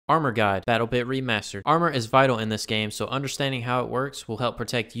Armor Guide, BattleBit Remastered. Armor is vital in this game, so understanding how it works will help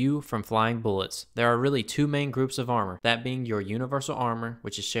protect you from flying bullets. There are really two main groups of armor, that being your universal armor,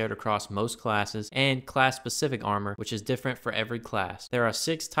 which is shared across most classes, and class-specific armor, which is different for every class. There are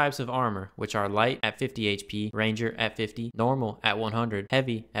 6 types of armor, which are light at 50 HP, ranger at 50, normal at 100,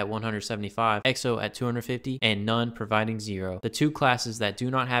 heavy at 175, exo at 250, and none providing 0. The 2 classes that do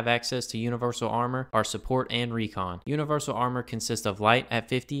not have access to universal armor are support and recon. Universal armor consists of light at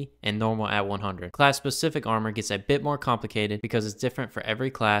 50 and normal at 100. Class-specific armor gets a bit more complicated because it's different for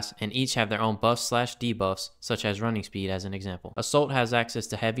every class and each have their own buffs/debuffs, such as running speed as an example. Assault has access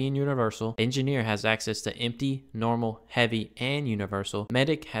to heavy and universal. Engineer has access to empty, normal, heavy, and universal.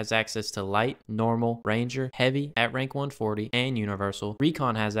 Medic has access to light, normal, ranger, heavy at rank 140, and universal.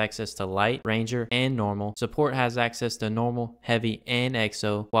 Recon has access to light, ranger, and normal. Support has access to normal, heavy, and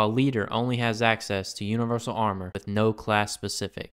exo, while leader only has access to universal armor with no class specific.